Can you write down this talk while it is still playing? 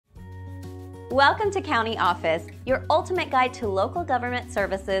Welcome to County Office, your ultimate guide to local government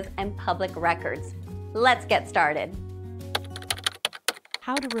services and public records. Let's get started.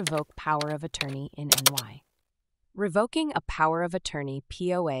 How to revoke power of attorney in NY. Revoking a power of attorney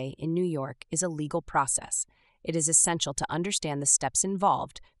POA in New York is a legal process. It is essential to understand the steps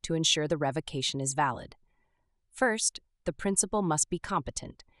involved to ensure the revocation is valid. First, the principal must be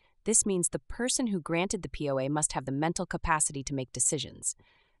competent. This means the person who granted the POA must have the mental capacity to make decisions.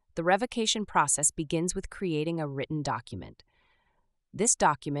 The revocation process begins with creating a written document. This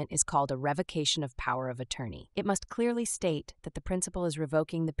document is called a revocation of power of attorney. It must clearly state that the principal is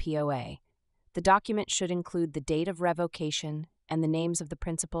revoking the POA. The document should include the date of revocation and the names of the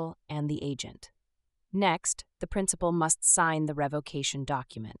principal and the agent. Next, the principal must sign the revocation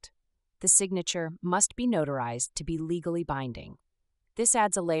document. The signature must be notarized to be legally binding. This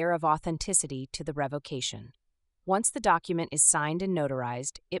adds a layer of authenticity to the revocation. Once the document is signed and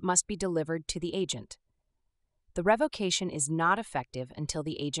notarized, it must be delivered to the agent. The revocation is not effective until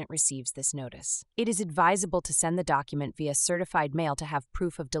the agent receives this notice. It is advisable to send the document via certified mail to have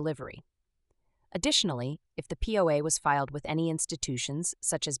proof of delivery. Additionally, if the POA was filed with any institutions,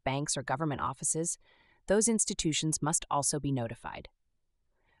 such as banks or government offices, those institutions must also be notified.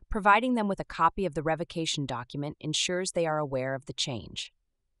 Providing them with a copy of the revocation document ensures they are aware of the change.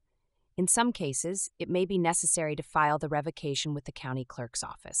 In some cases, it may be necessary to file the revocation with the county clerk's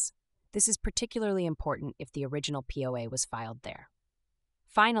office. This is particularly important if the original POA was filed there.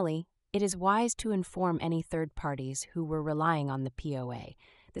 Finally, it is wise to inform any third parties who were relying on the POA.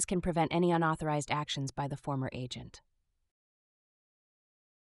 This can prevent any unauthorized actions by the former agent.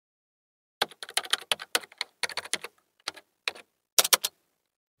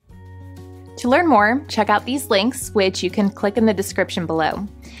 To learn more, check out these links, which you can click in the description below.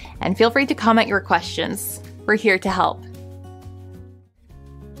 And feel free to comment your questions. We're here to help.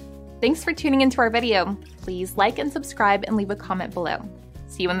 Thanks for tuning into our video. Please like and subscribe and leave a comment below.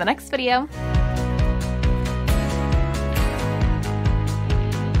 See you in the next video.